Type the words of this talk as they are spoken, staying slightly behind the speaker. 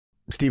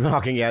Stephen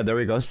Hawking. Yeah, there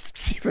we go.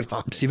 Stephen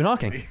Hawking. Stephen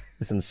Hawking.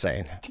 It's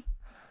insane.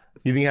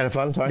 You think you had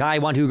fun? I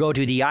want to go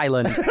to the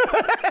island.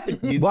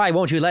 Why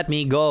won't you let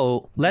me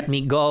go? Let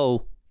me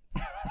go.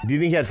 Do you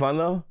think you had fun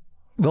though?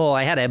 Oh,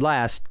 I had a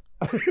blast.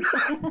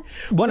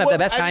 One of the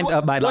best times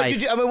of my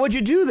life. What'd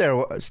you do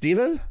there,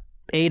 Stephen?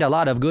 Ate a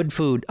lot of good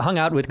food. Hung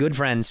out with good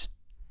friends.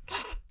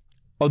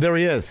 Oh, there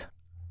he is.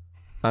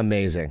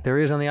 Amazing. There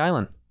he is on the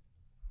island.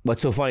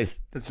 What's so funny?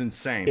 That's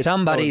insane.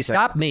 Somebody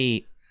stop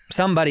me.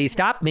 Somebody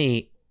stop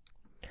me.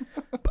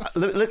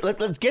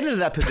 Let's get into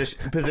that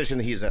position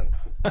he's in.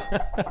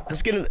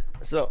 Let's get into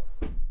so.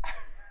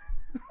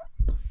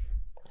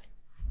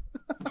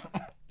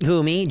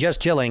 Who, me?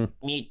 Just chilling.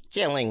 Me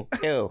chilling,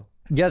 too.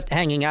 Just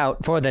hanging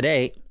out for the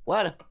day.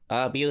 What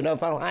a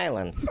beautiful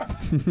island.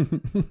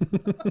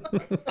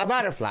 A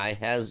butterfly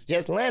has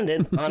just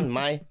landed on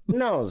my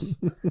nose.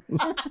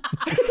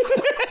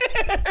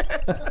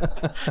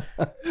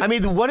 I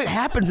mean, what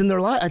happens in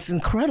their life, it's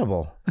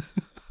incredible.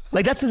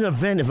 Like, that's an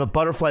event. If a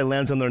butterfly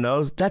lands on their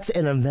nose, that's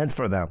an event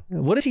for them.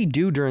 What does he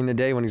do during the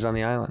day when he's on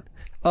the island?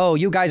 Oh,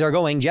 you guys are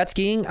going jet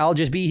skiing? I'll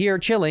just be here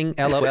chilling.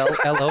 LOL,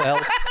 LOL.